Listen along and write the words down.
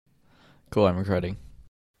Cool, I'm recording.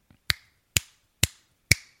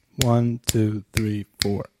 1, 2, 3,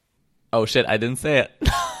 4. Oh shit, I didn't say it.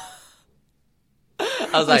 I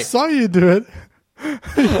was I like, saw you do it.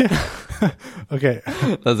 Okay.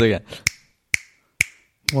 let's do it again.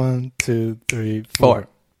 1, 2, 3, 4.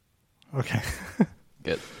 Okay.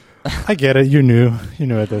 Good. I get it. You're new. You're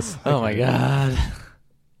new at this. Oh my god.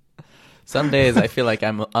 Some days I feel like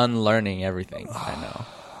I'm unlearning everything. I know.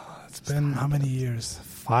 It's been how many years?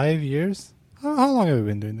 5 years? How long have we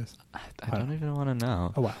been doing this? I don't even want to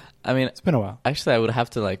know. A while. I mean, It's been a while. actually, I would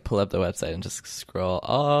have to like pull up the website and just scroll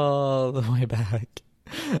all the way back.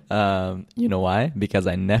 You know why? Because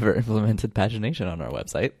I never implemented pagination on our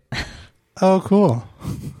website. Oh, cool.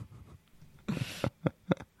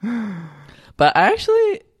 But I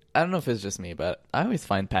don't know if it's just me, but I always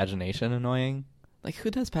find pagination annoying. Like,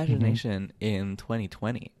 who does pagination in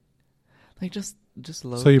 2020? Like, just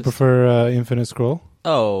load. So you this- prefer infinite scroll?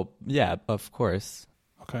 Oh, yeah, of course.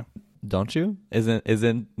 Okay. Don't you?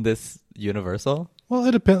 Isn't this universal? Well,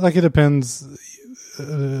 it depends. Like, it depends.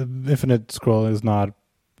 Infinite scroll is not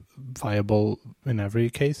viable in every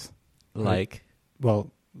case. Like,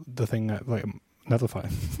 Well, the thing that, like, Netlify.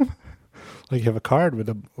 Like, you have a card with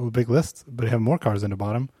a big list, but you have more cards in the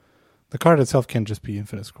bottom. The card itself can't just be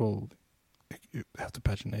infinite scroll. You have to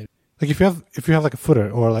paginate. Like, if you have like a footer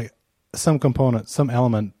or like some component, some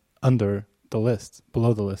element under the list,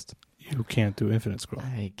 below the list, you can't do infinite scroll.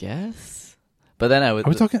 I guess. But then I would. Are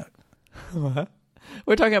we talking? What?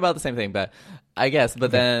 We're talking about the same thing, but I guess.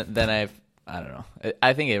 But then I don't know.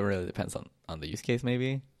 I think it really depends on the use case,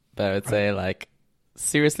 maybe. But I would say, like,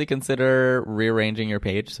 seriously consider rearranging your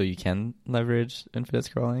page so you can leverage infinite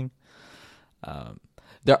scrolling.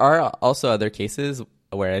 There are also other cases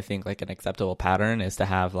where I think like an acceptable pattern is to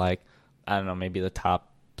have, like, I don't know, maybe the top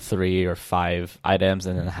 3 or 5 items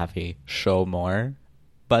and then have a show more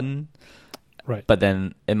button. Right. But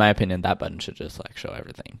then, in my opinion, that button should just like show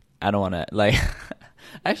everything. I don't want to like.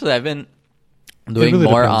 Actually, I've been doing really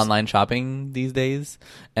more depends. online shopping these days,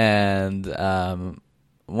 and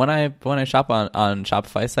when I shop on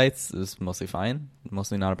Shopify sites, it's mostly fine,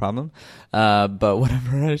 mostly not a problem. But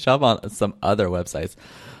whenever I shop on some other websites,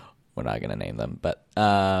 we're not gonna name them, but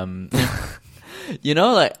you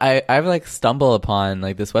know, like I've like stumbled upon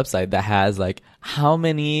like this website that has like, how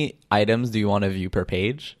many items do you want to view per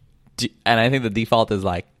page? And I think the default is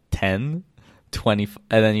like 10, 20,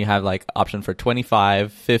 and then you have like option for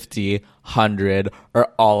 25, 50, 100, or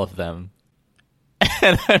all of them.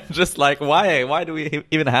 And I'm just like, why do we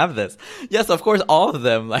even have this? Yes, of course, all of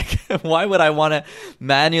them. Like, why would I want to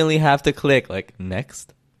manually have to click like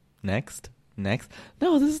next? No,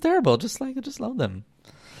 this is terrible. Just load them.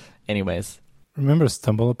 Anyways. Remember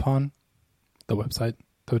Stumble Upon, the website?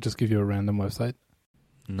 That would just give you a random website.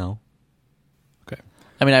 No. Okay.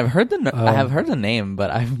 I mean, I have heard the name,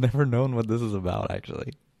 but I've never known what this is about,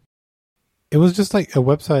 actually. It was just like a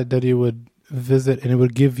website that you would visit, and it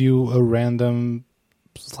would give you a random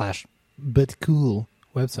 / but cool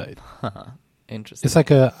website. Interesting. It's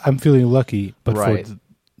like I'm feeling lucky, but Right. for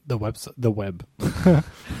the website, the web.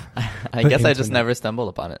 I guess I just internet. never stumbled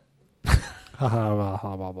upon it.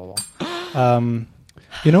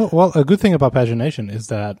 You know, well, a good thing about pagination is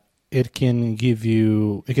that it can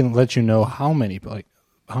let you know how many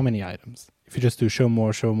items. If you just do show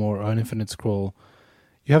more, or an infinite scroll,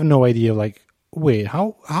 you have no idea. Like, wait,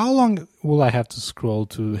 how long will I have to scroll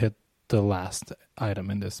to hit the last item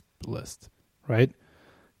in this list, right?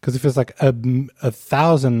 Because if it's like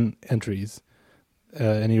 1,000 entries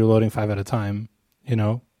and you're loading 5 at a time, you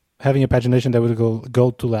know, having a pagination that would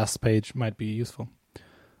go to last page might be useful.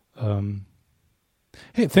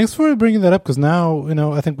 Hey, thanks for bringing that up, because now, you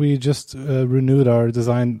know, I think we just renewed our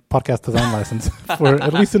podcast design license for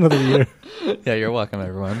at least another year. Yeah, you're welcome,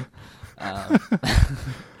 everyone. But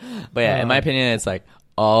yeah, in my opinion, it's like,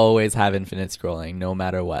 always have infinite scrolling, no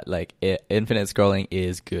matter what. Like, infinite scrolling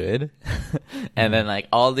is good. And then, like,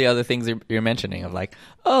 all the other things you're mentioning of like,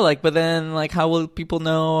 oh, like, but then, like, how will people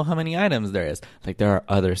know how many items there is? Like, there are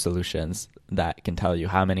other solutions that can tell you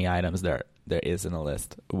how many items there is in a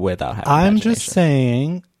list without having I'm pagination. just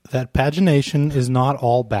saying that pagination is not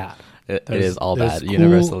all bad. It is all there's bad, cool-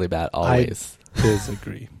 universally bad, always.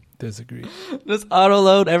 Disagree. Just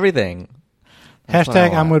auto-load everything. That's what I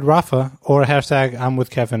Hashtag I'm want. with Rafa, or hashtag I'm with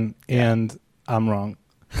Kevin, and I'm wrong.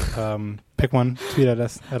 Pick one, tweet at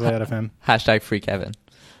us at LayOutFM. Hashtag free Kevin.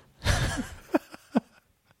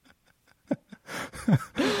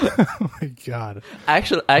 Oh my God.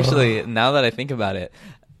 Actually, now that I think about it,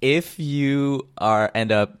 if you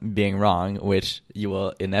end up being wrong, which you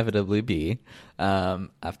will inevitably be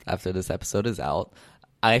after this episode is out,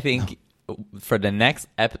 I think for the next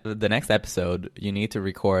episode, you need to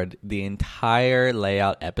record the entire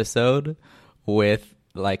layout episode with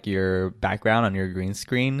like your background on your green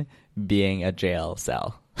screen being a jail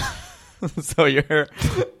cell. So you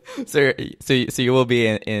will be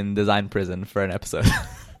in design prison for an episode.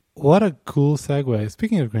 What a cool segue.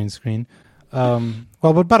 Speaking of green screen,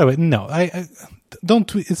 but by the way, no, I don't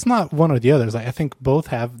tweet. It's not one or the others. I think both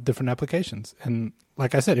have different applications. And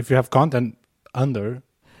like I said, if you have content under,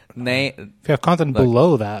 if you have content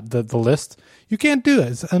below that, the list, you can't do it.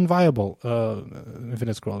 It's unviable.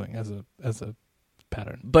 Infinite scrolling as a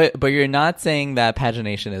pattern. But you're not saying that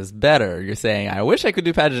pagination is better. You're saying I wish I could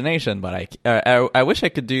do pagination, but I wish I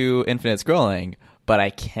could do infinite scrolling, but I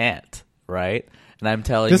can't. Right? And I'm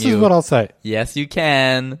telling you, this is what I'll say. Yes, you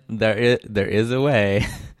can. There is a way.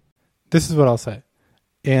 This is what I'll say.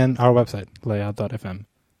 In our website, layout.fm,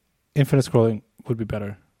 infinite scrolling would be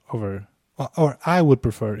better over, or I would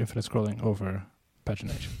prefer infinite scrolling over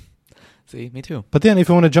pagination. See, me too. But then if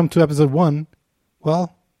you want to jump to episode 1,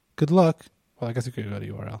 well, good luck. Well, I guess you could go to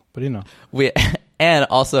URL, but you know. And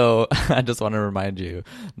also, I just want to remind you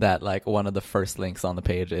that like one of the first links on the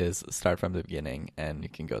page is start from the beginning, and you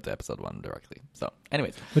can go to episode 1 directly. So,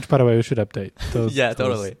 anyways. Which, by the way, we should update. Yeah,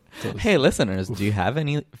 totally. Hey, listeners, do you have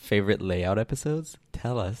any favorite layout episodes?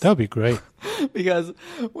 Tell us. That would be great. Because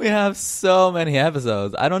we have so many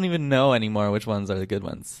episodes. I don't even know anymore which ones are the good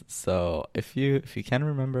ones. So if you can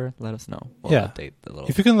remember, let us know. We'll update the little.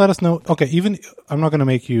 If you can let us know. Okay, even I'm not going to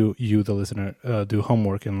make you the listener, do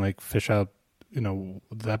homework and like fish out, the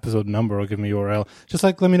episode number or give me URL. Just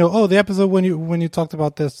like let me know. Oh, the episode when you talked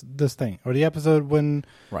about this thing, or the episode when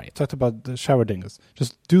you talked about the shower dingus.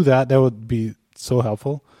 Just do that. That would be so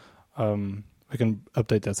helpful. We can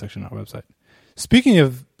update that section on our website. Speaking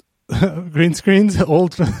of green screens,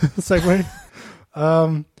 old segue.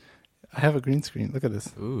 I have a green screen. Look at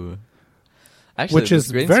this. Ooh. Actually, which is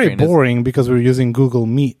very boring because we're using Google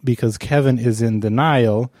Meet because Kevin is in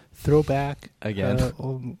denial. Throwback again.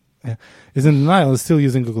 Is in denial. Is still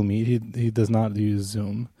using Google Meet. He does not use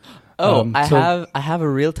Zoom. Oh, I have a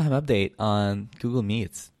real time update on Google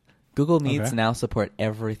Meets. Google Meets now support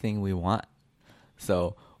everything we want.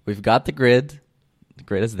 So we've got the grid. The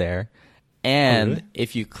grid is there. And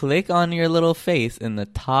if you click on your little face in the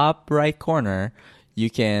top right corner,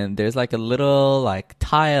 there's like a little like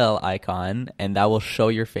tile icon, and that will show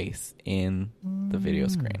your face in the video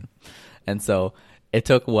screen. And so it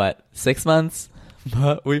took 6 months,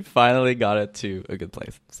 but we finally got it to a good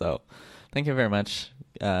place. So thank you very much.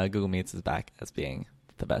 Google Meets is back as being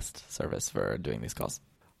the best service for doing these calls.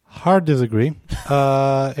 Hard disagree.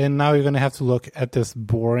 And now you're going to have to look at this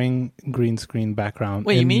boring green screen background.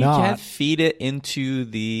 Wait, you mean you can't feed it into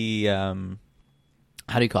the,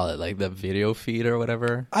 how do you call it? Like the video feed or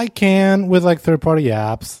whatever? I can with like third-party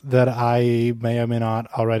apps that I may or may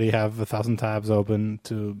not already have 1,000 tabs open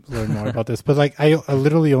to learn more about this. But like I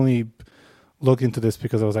literally only looked into this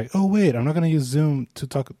because I was like, oh, wait, I'm not going to use Zoom to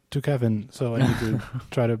talk to Kevin. So I need to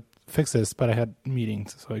try to fix this, but I had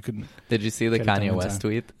meetings, so I couldn't. Did you see the Kanye West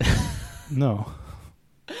tweet? No.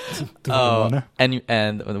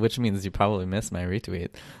 And which means you probably missed my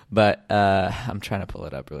retweet. But I'm trying to pull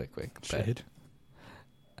it up really quick. Shade.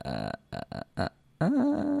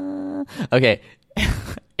 Okay.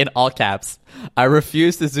 In all caps, I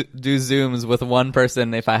refuse to do Zooms with one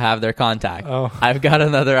person if I have their contact. Oh. I've got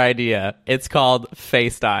another idea. It's called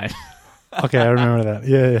FaceTime. Okay, I remember that.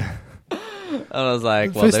 Yeah. I was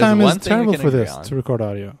like, well, FaceTime there's one is terrible for this on. To record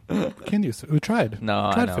audio. Can use it. We tried. No,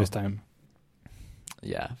 we tried I know. FaceTime.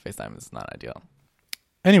 Yeah, FaceTime is not ideal.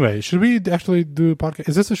 Anyway, should we actually do a podcast?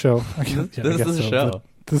 Is this a show? This is a show.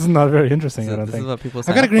 This is not very interesting. I don't this think. Is what people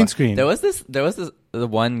I got a green for. screen. There was this the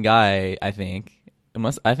one guy. I think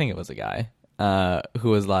it was a guy who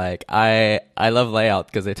was like, I love layout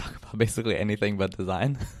because they talk about basically anything but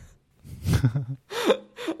design.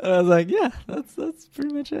 And I was like, yeah, that's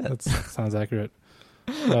pretty much it. That sounds accurate.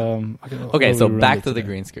 Okay, so back to the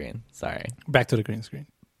green screen. Sorry. Back to the green screen.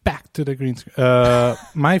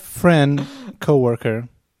 My friend, coworker,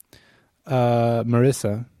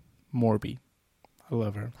 Marissa Morby, I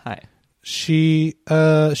love her. Hi. She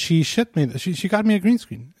shipped me. She got me a green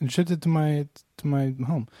screen and shipped it to my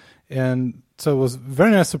home, and so it was a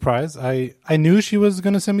very nice surprise. I knew she was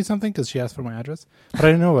going to send me something because she asked for my address, but I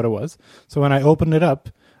didn't know what it was. So when I opened it up,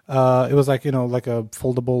 it was like like a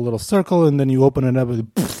foldable little circle, and then you open it up,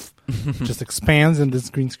 and it just expands in this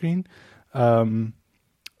green screen. And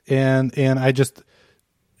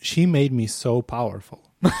she made me so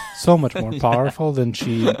powerful, so much more powerful than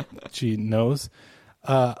she knows.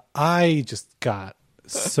 I just got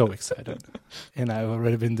so excited, and I've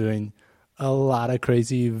already been doing a lot of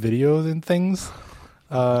crazy videos and things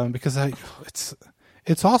because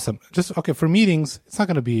it's awesome. Just okay for meetings. It's not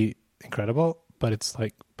going to be incredible, but it's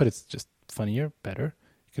just funnier, better.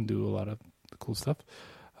 You can do a lot of cool stuff.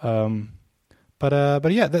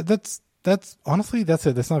 But yeah, that's honestly that's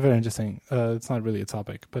it. That's not very interesting. It's not really a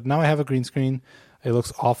topic. But now I have a green screen. It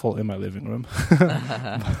looks awful in my living room.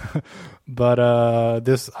 But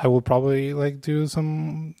this I will probably like do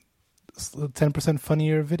some 10%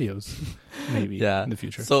 funnier videos maybe in the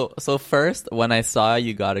future. So first when I saw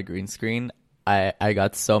you got a green screen, I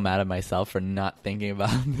got so mad at myself for not thinking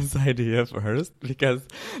about this idea first, because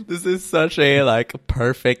this is such a like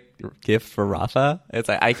perfect gift for Rafa. It's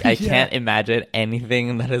like I can't imagine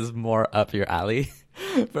anything that is more up your alley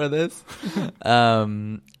for this.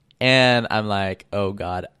 And I'm like, oh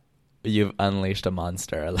God, you've unleashed a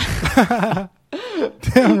monster.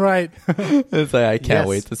 Damn right. It's like I can't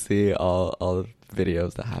wait to see all the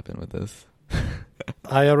videos that happen with this.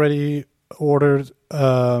 I already ordered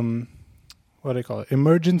what do they call it?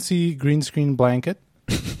 Emergency green screen blanket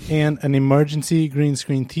and an emergency green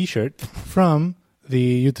screen T-shirt from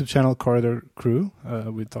the YouTube channel Corridor Crew.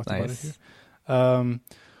 We talked about it here.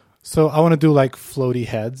 So I want to do like floaty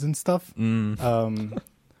heads and stuff.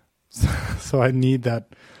 So I need that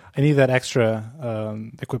extra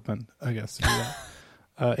equipment, I guess, to do that.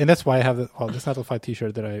 And that's why I have the Snattlefied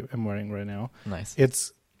T-shirt that I am wearing right now. Nice.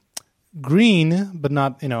 It's green, but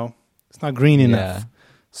not it's not green enough.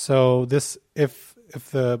 So this, if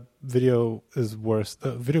the video is worse,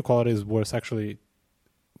 the video quality is worse. Actually,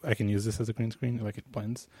 I can use this as a green screen, like it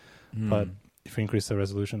blends. But if you increase the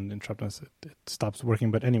resolution in sharpness, it stops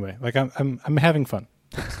working. But anyway, like I'm having fun.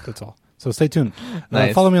 That's all. So stay tuned.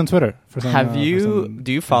 Nice. Follow me on Twitter for some.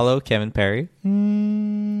 Do you follow Kevin Perry? Who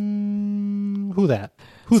that?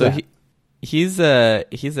 He's a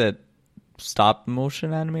stop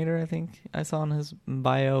motion animator. I think I saw in his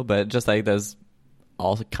bio, but just like does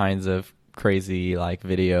all kinds of crazy like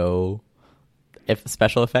video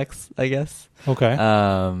special effects, I guess. Okay.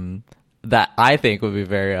 That I think would be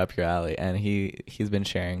very up your alley, and he's been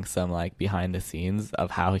sharing some like behind the scenes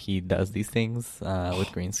of how he does these things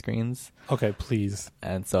with green screens. Okay, please.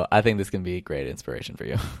 And so I think this can be a great inspiration for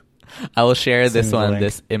you. I will share this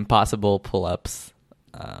impossible pull-ups.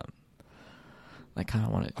 I kind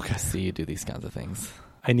of want to see you do these kinds of things.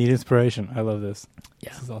 I need inspiration. I love this.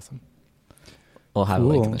 Yeah. This is awesome. We'll have a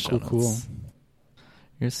link in the show notes. Cool.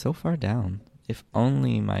 You're so far down. If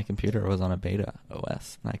only my computer was on a beta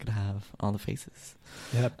OS and I could have all the faces.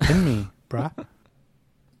 Yeah, pin me, brah.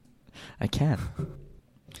 I can.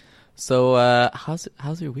 So, how's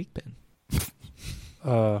your week been?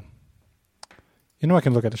 I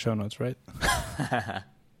can look at the show notes, right?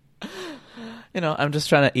 I'm just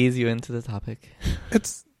trying to ease you into the topic.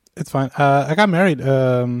 It's fine. I got married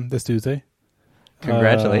this Tuesday.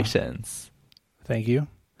 Congratulations. Thank you.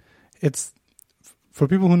 It's for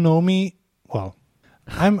people who know me. Well,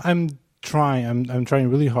 I'm trying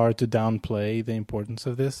really hard to downplay the importance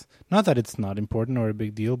of this. Not that it's not important or a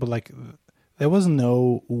big deal, but like there was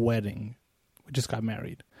no wedding. We just got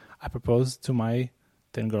married. I proposed to my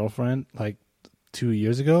then girlfriend like 2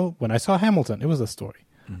 years ago when I saw Hamilton. It was a story.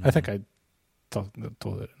 Mm-hmm. I think I told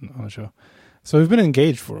it on the show. So we've been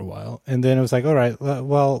engaged for a while, and then it was like, all right,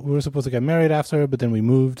 well, we were supposed to get married after, but then we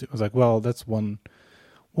moved. It was like, well, that's one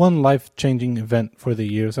life-changing event for the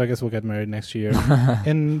year, so I guess we'll get married next year.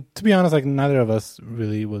 And to be honest, like neither of us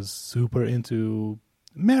really was super into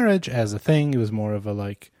marriage as a thing. It was more of a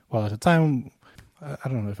like, well, at the time, I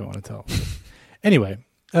don't know if I want to tell. Anyway,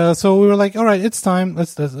 so we were like, all right, it's time.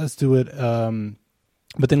 Let's do it.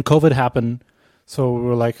 But then COVID happened, so we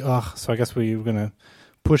were like, so I guess we were gonna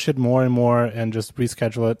push it more and more and just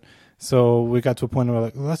reschedule it. So we got to a point where we're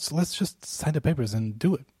like, let's just sign the papers and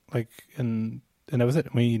do it. Like, and that was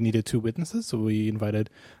it. We needed 2 witnesses, so we invited,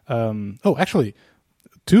 actually,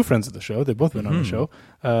 2 friends of the show. They've both been on the show.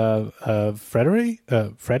 Freddie.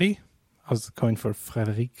 I was going for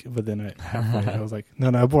Frederic, but then I was like, no,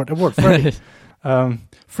 abort, Freddie.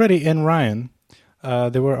 Freddie and Ryan,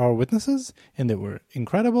 they were our witnesses, and they were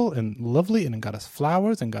incredible and lovely, and got us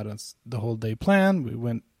flowers and got us the whole day planned. We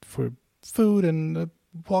went for food and a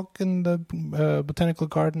walk in the botanical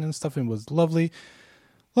garden and stuff, and it was lovely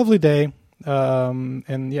day. And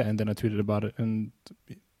then I tweeted about it, and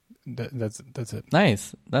that's it.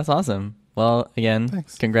 Nice. That's awesome. Well, again,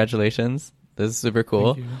 thanks. Congratulations. This is super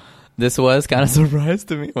cool. This was kind of a surprise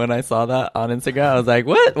to me when I saw that on Instagram. I was like,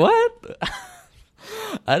 what?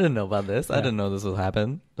 I didn't know about this. Yeah. I didn't know this would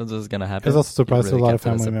happen. This was going to happen. It was also a surprise to a lot of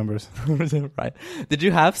family members. Right. Did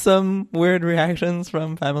you have some weird reactions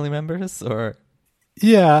from family members? Or?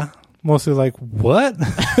 Yeah. mostly like, what?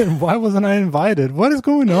 Why wasn't I invited? What is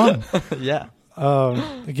going on? Yeah.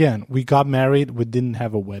 Again, we got married. We didn't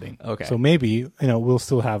have a wedding. Okay. So maybe, we'll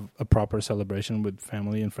still have a proper celebration with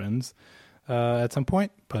family and friends at some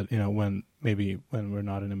point. But, when we're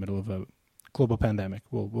not in the middle of a global pandemic,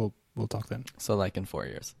 we'll talk then. So like in 4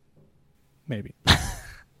 years. Maybe.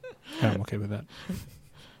 Yeah, I'm okay with that.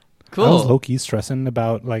 Cool. I was low-key stressing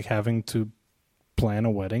about like having to plan a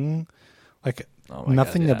wedding. Like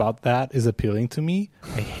nothing about that is appealing to me.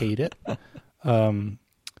 I hate it.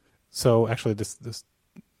 So actually this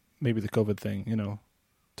maybe the COVID thing,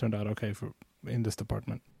 turned out okay in this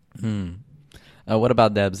department. What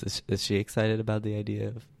about Debs? Is she excited about the idea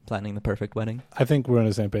of planning the perfect wedding? I think we're on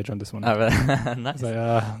the same page on this one. Nice.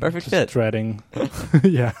 Like, perfect just fit. Dreading.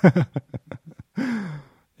 Yeah.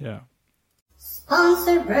 Yeah.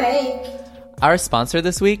 Sponsor break. Our sponsor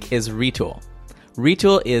this week is Retool.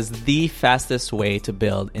 Retool is the fastest way to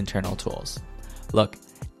build internal tools. Look,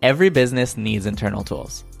 every business needs internal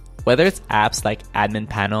tools. Whether it's apps like admin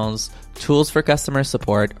panels, tools for customer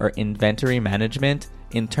support, or inventory management,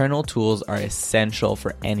 internal tools are essential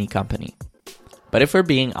for any company. But if we're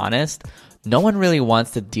being honest, no one really wants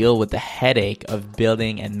to deal with the headache of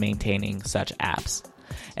building and maintaining such apps.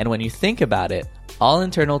 And when you think about it, all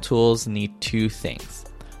internal tools need two things.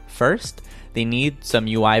 First, they need some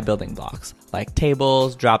UI building blocks, like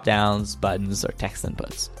tables, drop-downs, buttons, or text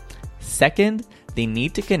inputs. Second, they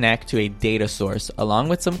need to connect to a data source along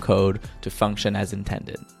with some code to function as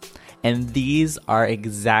intended. And these are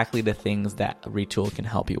exactly the things that Retool can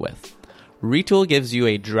help you with. Retool gives you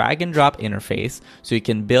a drag and drop interface so you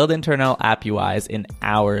can build internal app UIs in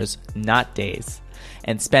hours, not days,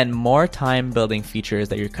 and spend more time building features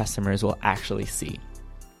that your customers will actually see.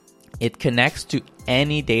 It connects to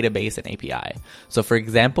any database and API. So for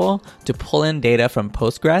example, to pull in data from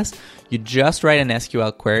Postgres, you just write an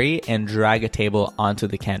SQL query and drag a table onto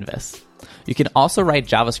the canvas. You can also write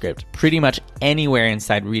JavaScript pretty much anywhere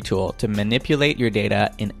inside Retool to manipulate your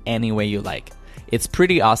data in any way you like. It's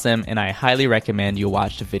pretty awesome, and I highly recommend you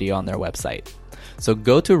watch the video on their website. So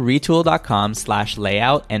go to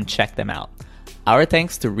retool.com/layout and check them out. Our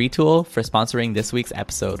thanks to Retool for sponsoring this week's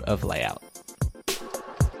episode of Layout.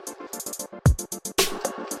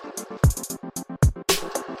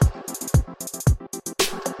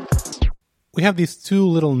 We have these two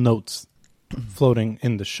little notes floating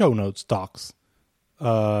in the show notes docs. We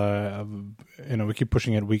keep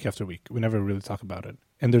pushing it week after week. We never really talk about it.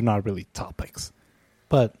 And they're not really topics.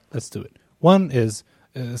 But let's do it. One is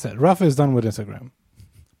that Rafa is done with Instagram.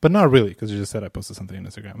 But not really, because you just said I posted something on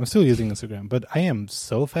Instagram. I'm still using Instagram, but I am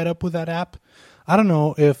so fed up with that app. I don't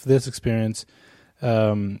know if this experience,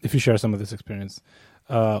 if you share some of this experience.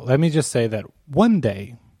 Let me just say that one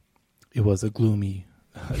day, it was a gloomy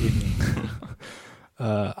evening.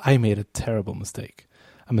 I made a terrible mistake.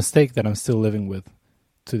 A mistake that I'm still living with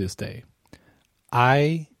to this day.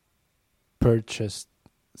 I purchased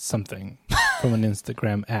something from an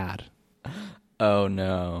Instagram ad. Oh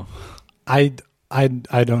no. I don't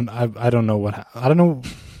know what I don't know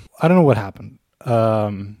what happened. I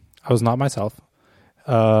was not myself.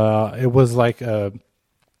 It was like let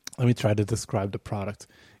me try to describe the product.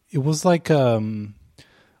 It was like a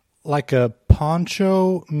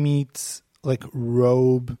poncho meets like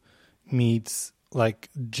robe meets like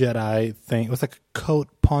Jedi thing. It was like a coat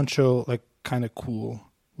poncho, like kind of cool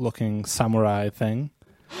looking samurai thing.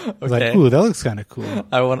 I was like, ooh, that looks kind of cool.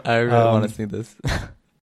 I really want to see this.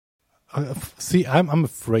 See, I'm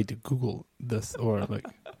afraid to Google this or like,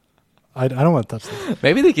 I don't want to touch this.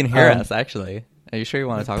 Maybe they can hear us. Actually, are you sure you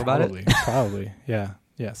want to talk about it? Probably, yeah.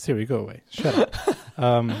 Siri, go away. Shut up.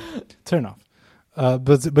 Turn off.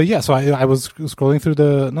 But yeah. So I was scrolling through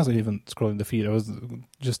not even scrolling the feed. I was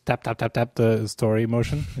just tap the story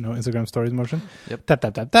motion. Instagram stories motion. Yep.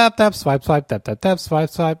 Tap, swipe, tap,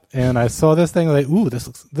 swipe, and I saw this thing like, ooh,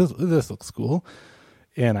 this looks cool.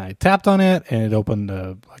 And I tapped on it, and it opened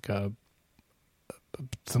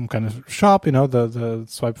some kind of shop, the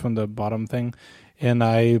swipe from the bottom thing. And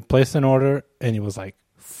I placed an order, and it was like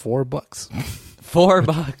 $4.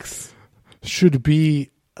 $4 should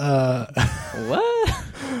be what?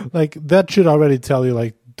 Like that should already tell you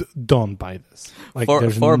like don't buy this. Like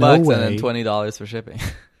 $4 no and way. then $20 for shipping.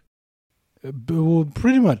 Well,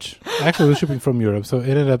 pretty much. Actually, it was shipping from Europe, so it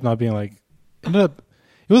ended up not being like. It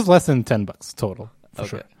was less than $10 total for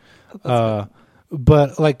sure.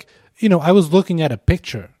 But like I was looking at a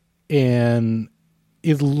picture and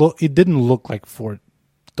it didn't look like $4.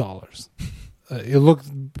 It looked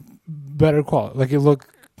better quality. Like it looked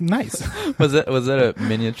nice. Was it a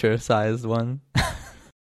miniature sized one?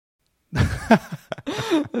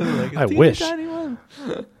 I wish. Tiny one.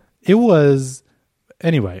 it was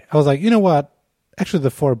anyway. I was like, you know what? Actually, the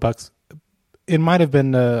 $4, it might have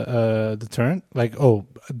been a deterrent. Like, oh,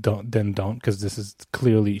 don't because this is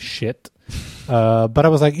clearly shit. But I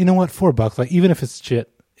was like, you know what? $4. Like, even if it's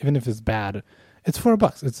shit, even if it's bad, it's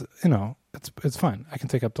 $4. It's it's fine. I can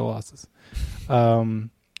take up the losses. So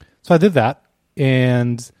I did that,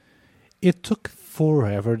 and it took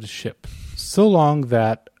forever to ship. So long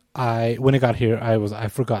that when it got here,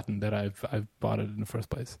 I've forgotten that I've bought it in the first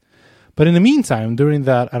place. But in the meantime, during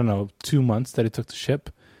that, I don't know, 2 months that it took to ship,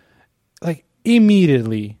 like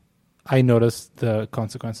immediately I noticed the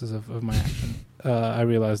consequences of my action. I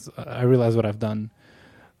realized what I've done.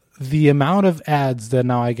 The amount of ads that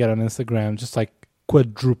now I get on Instagram just like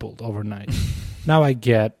quadrupled overnight. Now I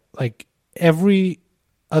get like every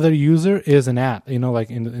other user is an ad, like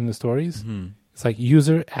in the stories. Mm-hmm. It's like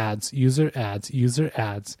user ads.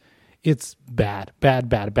 It's bad.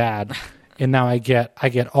 And now I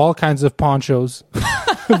get all kinds of ponchos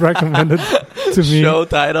recommended to me. Show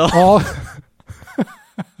title.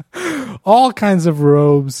 All kinds of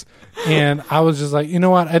robes. And I was just like, you know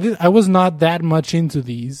what? I was not that much into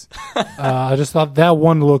these. I just thought that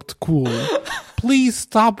one looked cool. Please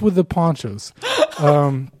stop with the ponchos.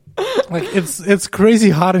 Like it's crazy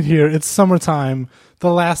hot in here. It's summertime.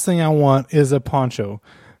 The last thing I want is a poncho.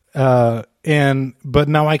 But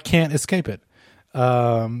now I can't escape it.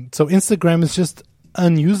 So Instagram is just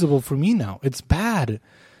unusable for me now. It's bad.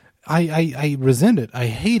 I resent it. I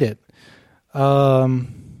hate it.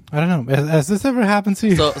 I don't know. Has this ever happened to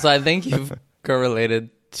you? So I think you've correlated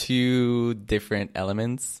two different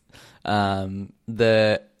elements.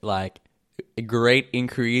 The a great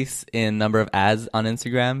increase in number of ads on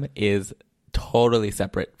Instagram is totally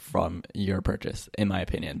separate from your purchase, in my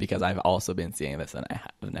opinion, because I've also been seeing this and I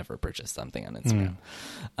have never purchased something on Instagram.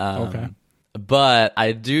 Okay. But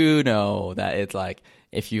I do know that it's like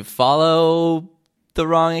if you follow the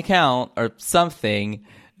wrong account or something,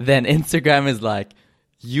 then Instagram is like,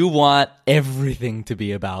 you want everything to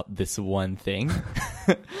be about this one thing.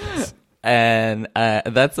 And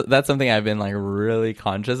that's something I've been like really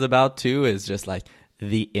conscious about too, is just like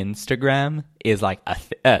the Instagram is like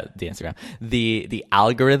the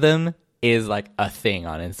algorithm is like a thing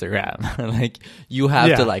on Instagram. Like you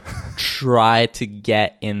have to like try to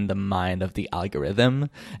get in the mind of the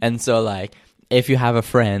algorithm. And so like if you have a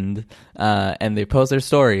friend and they post their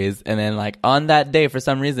stories and then like on that day for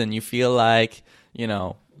some reason you feel like,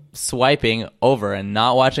 swiping over and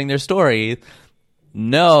not watching their story,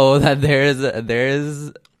 know that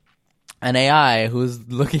there's an AI who's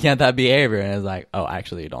looking at that behavior and is like, oh,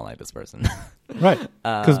 actually you don't like this person. Right.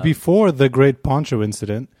 Because before the Great Poncho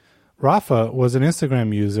incident, Rafa was an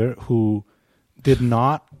Instagram user who did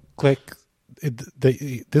not click.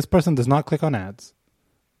 This person does not click on ads,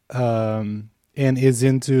 and is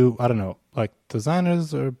into, I don't know, like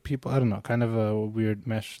designers or people. I don't know, kind of a weird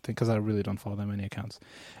mesh thing because I really don't follow that many accounts.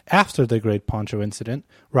 After the Great Poncho incident,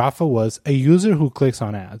 Rafa was a user who clicks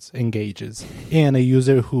on ads, engages, and a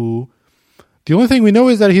user who. The only thing we know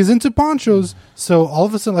is that he's into ponchos. So all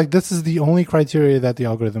of a sudden, like this is the only criteria that the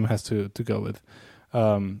algorithm has to go with.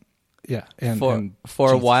 Yeah, and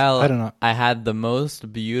for a while, I don't know. I had the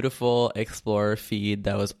most beautiful Explorer feed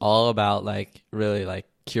that was all about like really like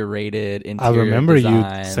curated interior. I remember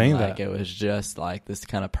design. You saying like, that it was just like this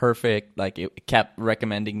kind of perfect. Like it kept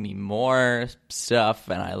recommending me more stuff,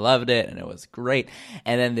 and I loved it, and it was great.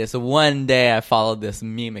 And then this one day, I followed this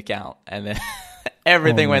meme account, and then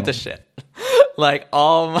everything went to shit. Like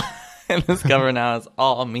all my Discover now is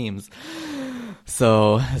all memes.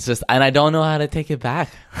 So it's just, and I don't know how to take it back.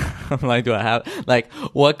 I'm like, do I have, like,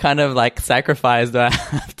 what kind of like sacrifice do I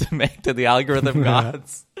have to make to the algorithm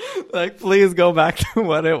gods? Like, please go back to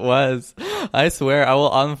what it was. I swear I will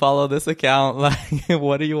unfollow this account. Like,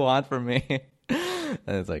 what do you want from me? And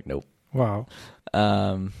it's like, nope. Wow.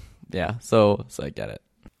 Yeah. So I get it.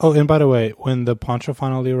 Oh, and by the way, when the poncho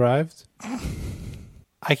finally arrived,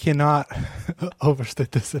 I cannot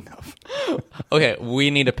overstate this enough. Okay,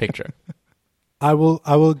 we need a picture. I will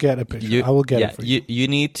get a picture. I will get it for you. You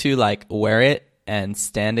need to like wear it and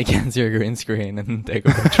stand against your green screen and take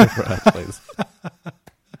a picture for us, please.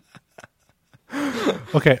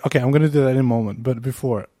 Okay, I'm going to do that in a moment. But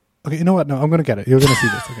before, okay, you know what? No, I'm going to get it. You're going to see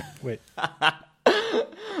this. Okay, wait.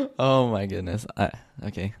 Oh my goodness.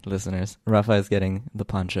 Okay, listeners, Rafa is getting the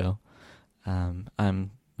poncho. I've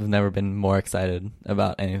never been more excited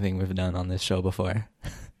about anything we've done on this show before.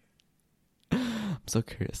 I'm so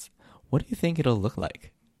curious. What do you think it'll look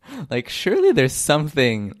like? Like, surely there's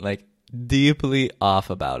something like deeply off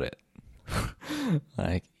about it.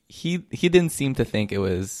 Like, he didn't seem to think it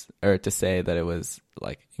was, or to say that it was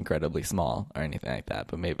like incredibly small or anything like that.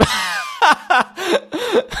 But maybe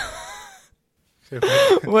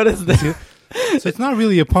what is this? So it's not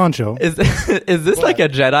really a poncho. Is this like a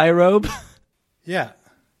Jedi robe? Yeah,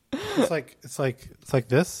 it's like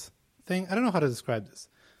this thing. I don't know how to describe this.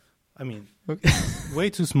 I mean, way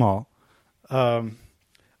too small.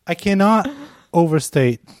 I cannot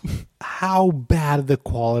overstate how bad the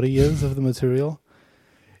quality is of the material.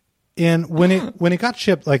 And when it got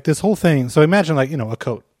shipped, like this whole thing. So imagine like, a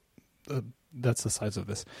coat. That's the size of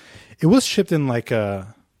this. It was shipped in like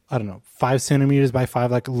a, I don't know, 5 centimeters by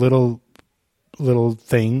 5, like little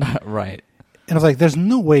thing. Right. And I was like, there's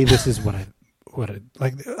no way this is what I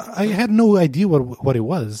like. I had no idea what it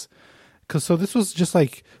was. So this was just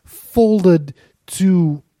like folded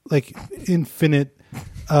to like infinite.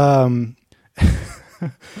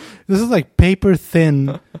 This is like paper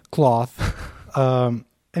thin cloth.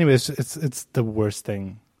 Anyways, it's the worst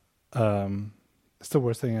thing. It's the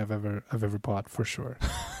worst thing I've ever bought for sure.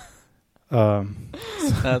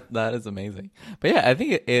 That is amazing. But yeah, I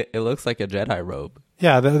think it looks like a Jedi robe.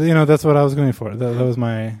 Yeah, that's what I was going for. That was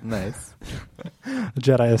my nice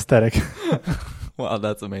Jedi aesthetic. Wow,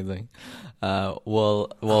 that's amazing. Well,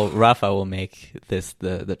 Rafa will make this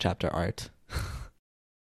the chapter art.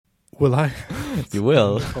 Will I? You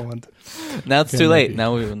will. Now it's too late.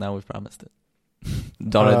 Now we've promised it.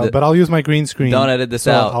 Don't edit. But I'll use my green screen. Don't edit this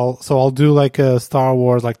out. I'll do like a Star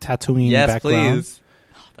Wars like Tatooine background. Yes, please.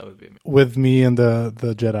 That would be amazing. With me in the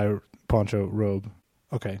Jedi poncho robe.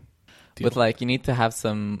 Okay. Deal. With like, you need to have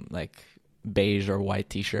some like beige or white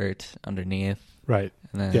T-shirt underneath. Right.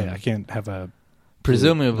 And then yeah, I can't have a.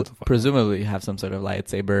 Presumably you have some sort of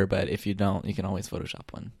lightsaber, but if you don't, you can always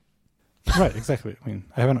Photoshop one. Right, exactly. I mean,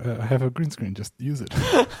 I have a green screen. Just use it.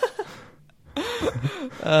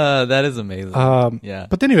 That is amazing. Yeah.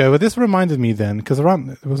 But anyway, what this reminded me then, because it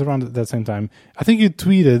was around that same time, I think you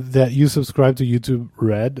tweeted that you subscribe to YouTube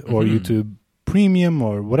Red or YouTube Premium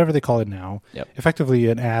or whatever they call it now. Yep. Effectively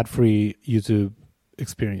an ad-free YouTube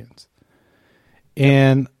experience.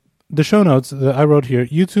 And the show notes that I wrote here,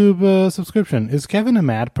 YouTube subscription. Is Kevin a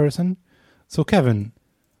mad person? So Kevin,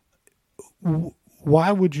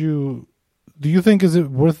 why would you... Do you think is it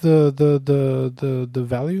worth the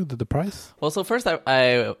value, the price? Well, so first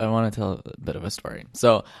I want to tell a bit of a story.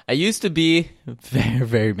 So I used to be very,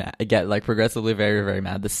 very mad. I get like progressively very, very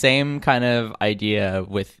mad. The same kind of idea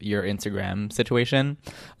with your Instagram situation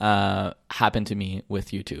happened to me with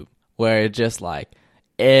YouTube, where it just like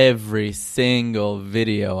every single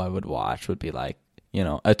video I would watch would be like,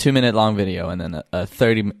 a 2-minute long video and then a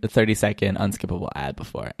 30-second unskippable ad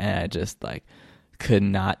before, and I just like could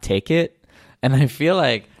not take it. And I feel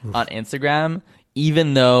like on Instagram,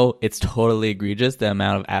 even though it's totally egregious, the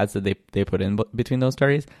amount of ads that they put in between those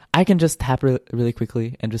stories, I can just tap really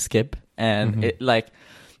quickly and just skip. And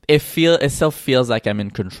it still feels like I'm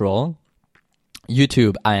in control.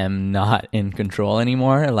 YouTube, I am not in control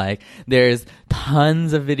anymore. Like there's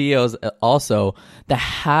tons of videos also that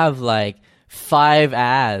have like 5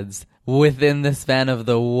 ads within the span of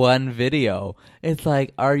the one video. It's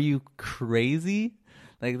like, are you crazy?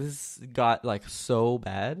 Like this got like so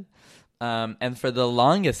bad. And for the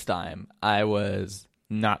longest time, I was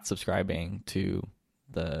not subscribing to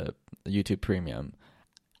the YouTube Premium.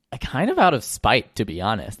 Kind of out of spite, to be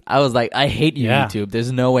honest. I was like, I hate you, YouTube.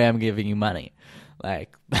 There's no way I'm giving you money.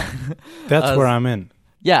 Like, that's where I'm in.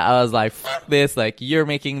 Yeah, I was like, fuck this. Like, you're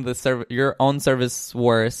making your own service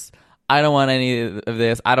worse. I don't want any of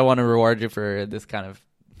this. I don't want to reward you for this kind of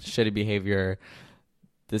shitty behavior.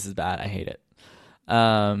 This is bad. I hate it.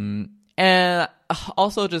 And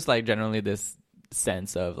also just like generally this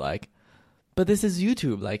sense of like, but this is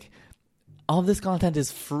YouTube. Like, all of this content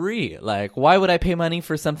is free. Like, why would I pay money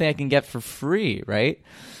for something I can get for free, right?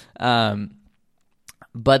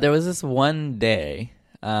 But there was this one day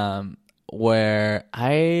where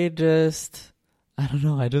I don't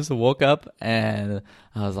know, I just woke up and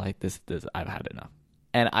I was like, this I've had enough.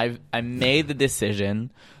 And I made the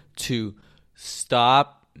decision to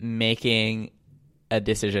stop making a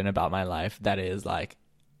decision about my life that is like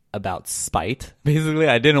about spite. Basically,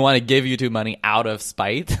 I didn't want to give YouTube money out of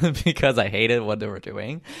spite because I hated what they were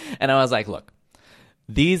doing. And I was like, look,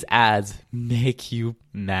 these ads make you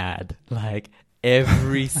mad. Like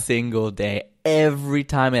every single day, every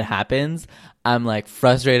time it happens, I'm like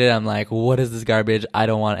frustrated. I'm like, what is this garbage? I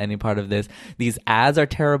don't want any part of this. These ads are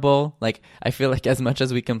terrible. Like, I feel like as much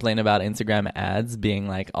as we complain about Instagram ads being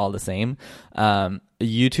like all the same,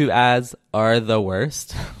 YouTube ads are the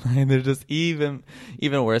worst. They're just even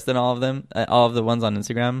worse than all of them. All of the ones on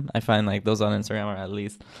Instagram. I find like those on Instagram are at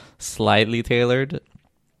least slightly tailored.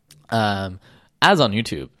 Ads on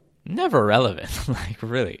YouTube, never relevant, like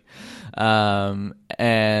really.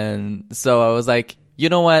 And so I was like, you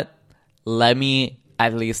know what? Let me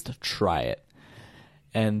at least try it.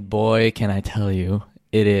 And boy, can I tell you,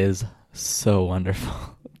 it is so wonderful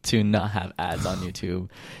to not have ads on YouTube.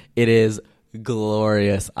 It is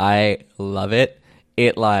glorious. I love it.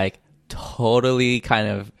 It like totally kind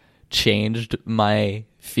of changed my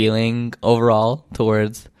feeling overall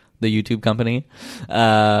towards the YouTube company.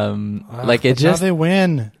 Like it just, now they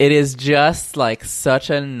win. it is just like such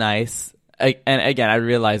a nice, and again, I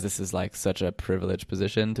realize this is like such a privileged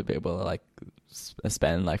position to be able to like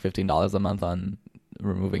spend like $15 a month on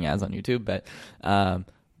removing ads on YouTube.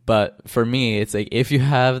 But for me, it's like, if you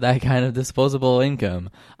have that kind of disposable income,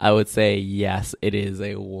 I would say, yes, it is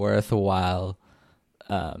a worthwhile,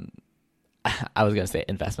 I was going to say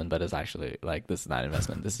investment, but it's actually like, this is not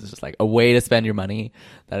investment. This is just like a way to spend your money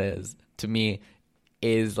that is, to me,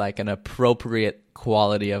 is like an appropriate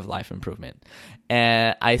quality of life improvement.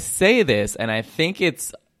 And I say this, and I think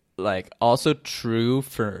it's like also true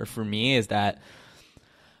for me, is that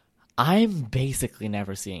I'm basically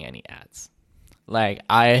never seeing any ads. Like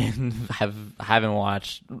I haven't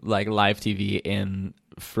watched like live TV in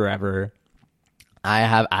forever. I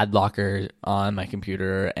have ad blocker on my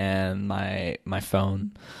computer and my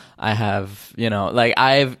phone. I have, like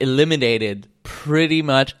I've eliminated pretty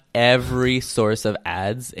much every source of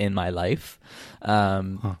ads in my life.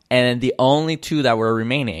 And the only two that were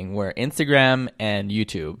remaining were Instagram and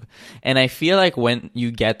YouTube. And I feel like when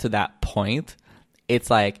you get to that point,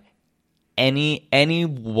 it's like any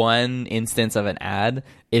one instance of an ad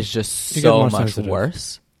is just so much sensitive.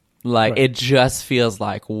 Worse. Like It just feels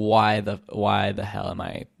like, why the hell am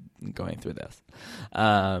I going through this?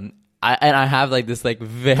 I have like this like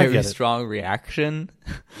very strong reaction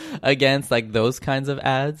against like those kinds of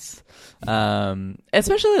ads.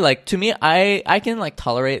 Especially like, to me, I can like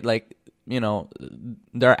tolerate like,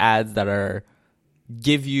 there are ads that are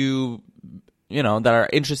give you, that are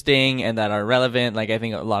interesting and that are relevant. Like I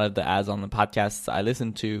think a lot of the ads on the podcasts I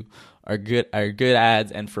listen to are good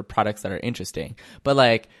ads and for products that are interesting. But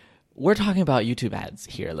like, we're talking about YouTube ads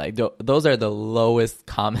here. Like those are the lowest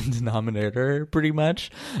common denominator, pretty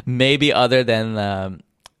much. Maybe other than,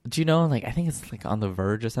 do you know, like I think it's like On The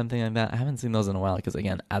Verge or something like that. I haven't seen those in a while because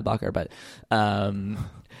again, ad blocker. But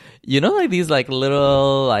like these like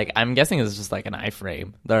little, like I'm guessing it's just like an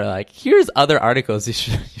iframe. They're like, here's other articles you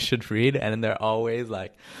should read, and they're always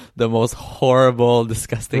like the most horrible,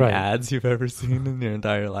 disgusting ads you've ever seen in your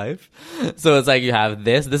entire life. So it's like you have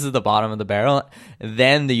this is the bottom of the barrel,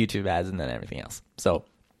 then the YouTube ads, and then everything else. So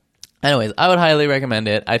anyways, I would highly recommend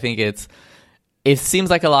it. I think it seems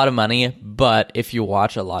like a lot of money, but if you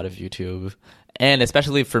watch a lot of YouTube, and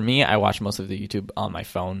especially for me, I watch most of the YouTube on my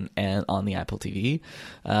phone and on the Apple TV,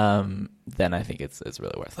 then I think it's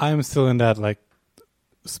really worth it. I'm still in that like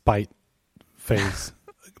spite phase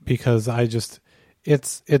because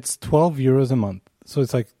it's 12 euros a month. So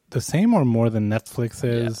it's like the same or more than Netflix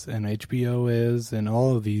is and HBO is and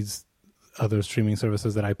all of these other streaming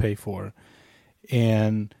services that I pay for.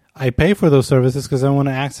 And I pay for those services because I want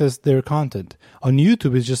to access their content. On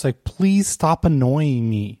YouTube, it's just like, please stop annoying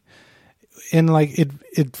me. And like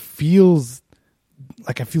it feels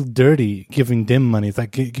like I feel dirty giving them money. It's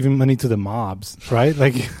like giving money to the mobs, right?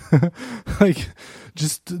 Like, like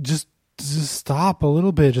just stop a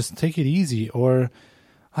little bit. Just take it easy, or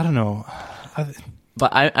I don't know.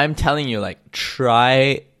 But I'm telling you, like,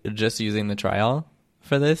 try just using the trial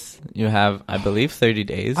for this. You have, I believe, 30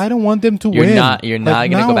 days. I don't want them to win. You're not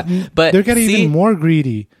going to go back. But they're getting even more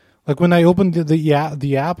greedy. Like when I open the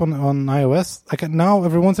app on iOS, like now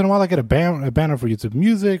every once in a while I get a banner for YouTube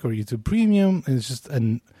Music or YouTube Premium, and it's just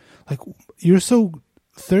like, you're so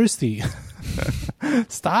thirsty.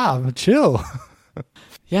 Stop, chill.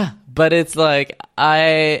 Yeah, but it's like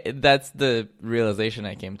that's the realization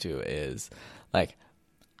I came to, is like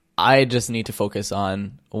I just need to focus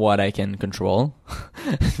on what I can control.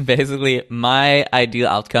 Basically, my ideal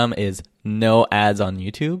outcome is no ads on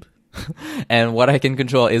YouTube. And what I can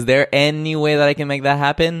control, is there any way that I can make that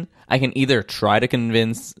happen? I can either try to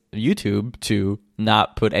convince YouTube to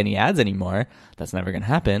not put any ads anymore. That's never going to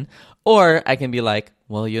happen. Or I can be like,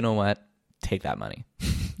 well, you know what? Take that money.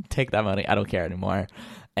 Take that money. I don't care anymore.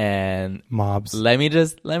 And mobs. Let me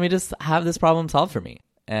just have this problem solved for me.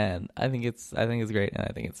 And I think it's great, and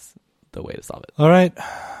I think it's the way to solve it. All right.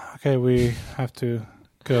 Okay, we have to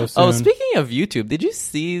go soon. Oh, speaking of YouTube, did you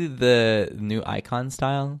see the new icon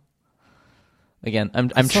style? Again, I'm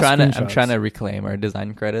trying to reclaim our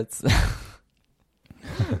design credits.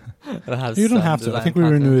 You don't have to. I think we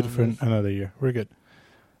renew it for another year. We're good.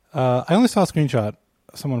 I only saw a screenshot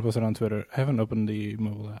someone posted on Twitter. I haven't opened the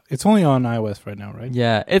mobile app. It's only on iOS right now, right?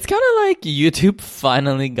 Yeah, it's kind of like YouTube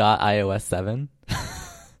finally got iOS 7.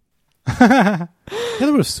 Yeah,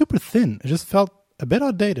 they were super thin. It just felt a bit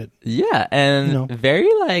outdated. Yeah, and You know. very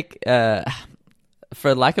like,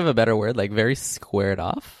 for lack of a better word, like very squared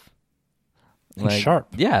off. And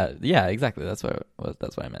sharp. Yeah, exactly. That's what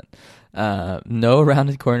I meant. No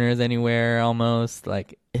rounded corners anywhere. Almost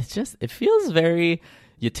like it feels very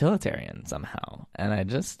utilitarian somehow, and I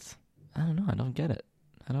don't know. I don't get it.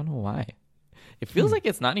 I don't know why. It feels like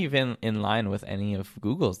it's not even in line with any of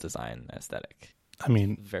Google's design aesthetic. I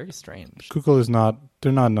mean, Very strange. Google is not.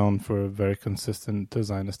 They're not known for a very consistent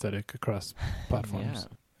design aesthetic across platforms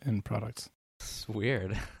and products. It's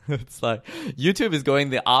weird. It's like YouTube is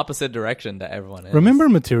going the opposite direction that everyone is. Remember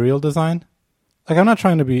material design? Like I'm not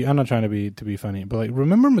trying to be to be funny, but like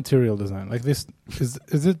remember material design? Like this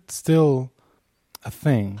is it still a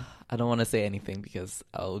thing? I don't want to say anything because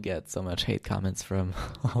I'll get so much hate comments from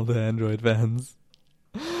all the Android fans.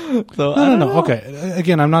 So I don't know. Okay.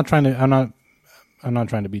 Again, I'm not trying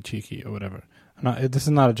to be cheeky or whatever. This is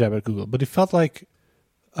not a jab at Google, but it felt like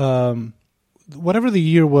whatever the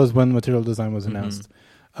year was when material design was announced,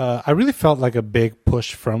 I really felt like a big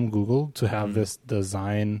push from Google to have this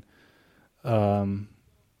design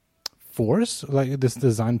force, like this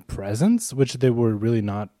design presence, which they were really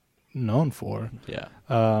not known for. Yeah.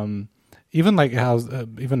 Even like how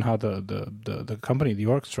the company, the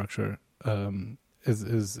org structure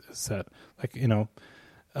is set. Like, you know,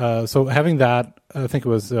 so having that, I think it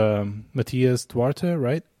was Matthias Duarte,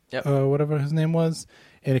 right? Yep. Whatever his name was,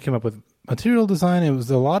 and it came up with material design. It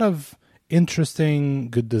was a lot of interesting,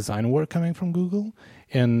 good design work coming from Google,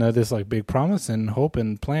 and this like big promise and hope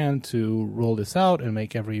and plan to roll this out and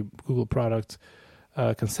make every Google product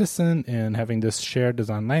consistent and having this shared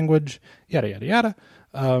design language, yada yada yada.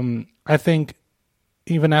 I think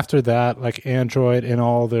even after that, like Android and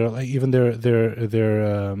all their like even their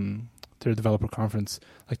developer conference,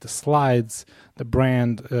 like the slides, the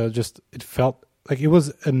brand, just it felt like it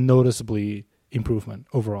was a noticeably improvement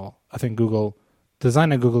overall. I think Google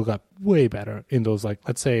design at Google got way better in those, like,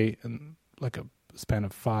 let's say in like a span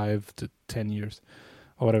of 5 to 10 years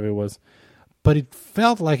or whatever it was. But it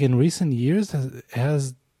felt like in recent years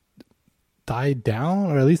has died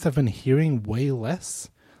down, or at least I've been hearing way less.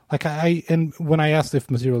 Like and when I asked if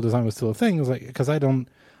material design was still a thing, it was like, because I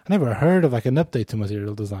never heard of like an update to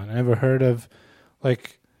material design. I never heard of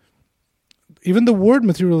like even the word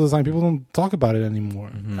material design. People don't talk about it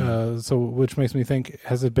anymore. So which makes me think,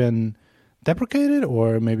 has it been deprecated,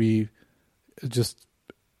 or maybe just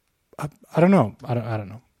I don't know. I don't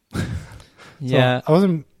know. Yeah, I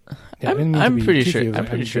wasn't. Yeah, I'm pretty sure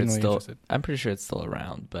it's still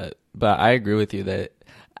around, but I agree with you that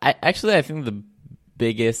I think the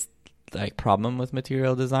biggest like problem with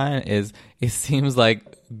material design is it seems like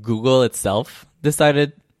Google itself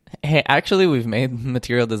decided, hey, actually we've made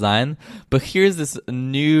material design, but here's this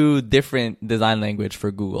new different design language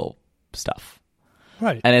for Google stuff.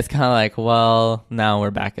 Right. And it's kind of like, well, now we're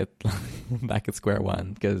back at square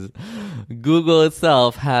one, because Google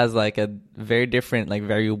itself has like a very different, like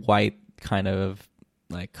very white kind of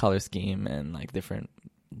like color scheme and like different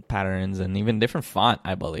patterns and even different font,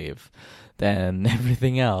 I believe, than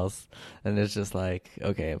everything else. And it's just like,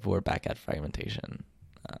 okay, we're back at fragmentation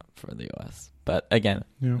for the OS. But again,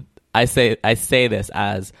 I say this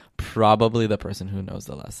as probably the person who knows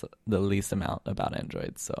the least amount about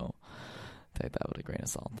Android. So take that with a grain of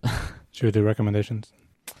salt. Should we do recommendations?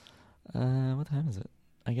 What time is it?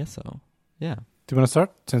 I guess so. Yeah. Do you want to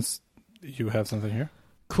start, since you have something here?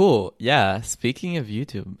 Cool. Yeah. Speaking of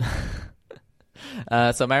YouTube.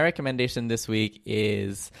 So my recommendation this week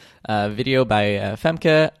is a video by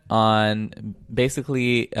Femke on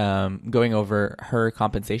basically going over her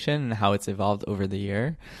compensation and how it's evolved over the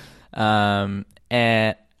year. And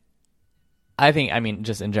I think,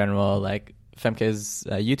 just in general, like, Femke's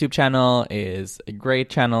YouTube channel is a great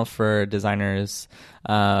channel for designers,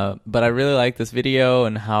 but I really like this video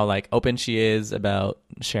and how like open she is about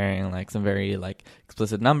sharing like some very like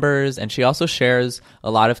explicit numbers, and she also shares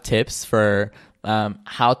a lot of tips for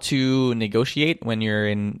how to negotiate when you're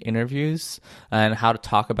in interviews and how to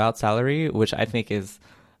talk about salary, which I think is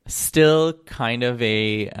still kind of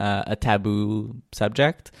a taboo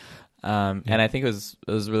subject. And I think it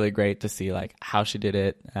was really great to see like how she did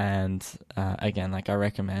it, and again, like I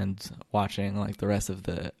recommend watching like the rest of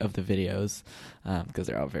the videos because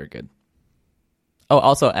they're all very good. Oh,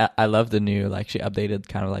 also I love the new, like, she updated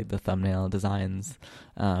kind of like the thumbnail designs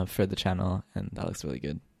for the channel, and that looks really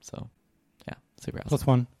good. So yeah, super awesome. That's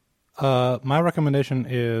one. My recommendation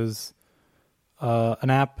is an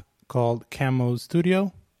app called Camo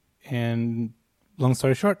Studio. And long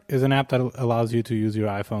story short, is an app that allows you to use your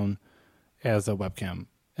iPhone as a webcam.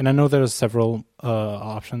 And I know there's several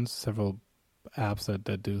options, several apps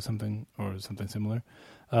that do something or something similar.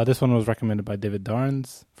 This one was recommended by David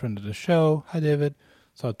Darns, friend of the show. Hi, David.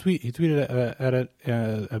 So he tweeted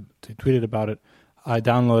he tweeted about it. I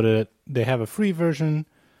downloaded it. They have a free version,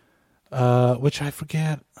 which I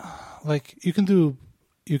forget. Like you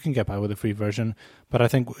can get by with a free version, but I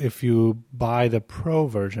think if you buy the pro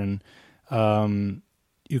version,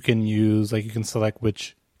 you can use you can select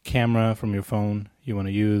which camera from your phone you want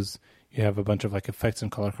to use. You have a bunch of effects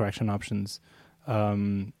and color correction options.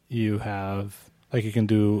 You have you can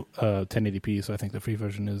do 1080p. So I think the free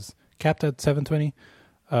version is capped at 720.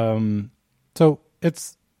 So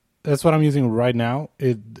that's what I'm using right now.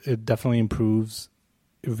 It definitely improves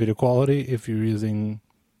video quality if you're using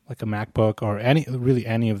a MacBook or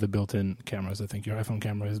any of the built-in cameras. I think your iPhone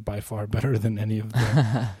camera is by far better than any of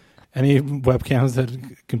the any webcams that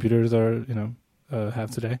computers are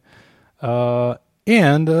have today.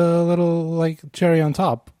 And a little cherry on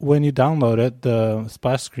top, when you download it, the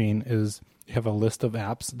splash screen is you have a list of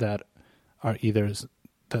apps that are either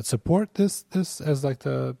that support this as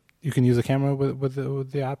you can use a camera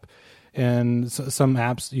with the app, and some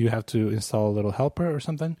apps you have to install a little helper or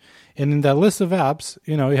something. And in that list of apps,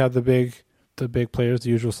 you have the big players, the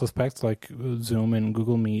usual suspects like Zoom and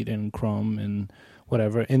Google Meet and Chrome and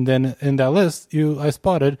whatever. And then in that list, I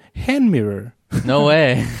spotted Hand Mirror. No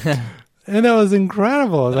way. And that was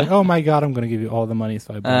incredible. I was like, oh my God, I'm going to give you all the money.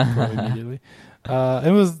 So I bought Pro immediately.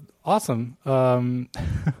 It was awesome.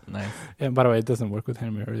 Nice. And by the way, it doesn't work with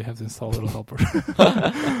Hand Mirror. You have to install a little helper.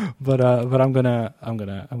 but I'm gonna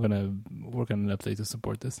work on an update to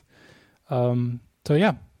support this. So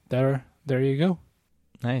yeah, there you go.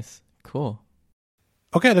 Nice. Cool.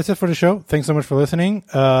 Okay, that's it for the show. Thanks so much for listening.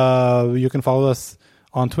 You can follow us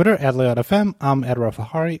on Twitter at LayoutFM. I'm at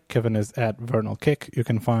Rafahari. Kevin is at VernalKick. You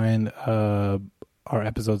can find our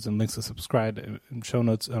episodes and links to subscribe and show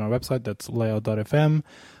notes on our website. That's layout.fm.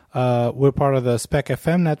 We're part of the Spec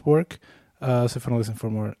FM network. So if you want to listen for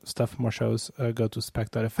more stuff, more shows, go to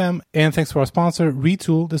spec.fm. And thanks to our sponsor,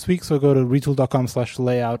 Retool, this week. So go to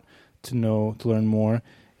retool.com/layout to learn more.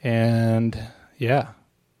 And yeah,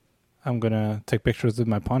 I'm going to take pictures with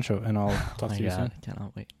my poncho and I'll talk to you soon. I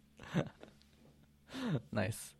cannot wait. Nice.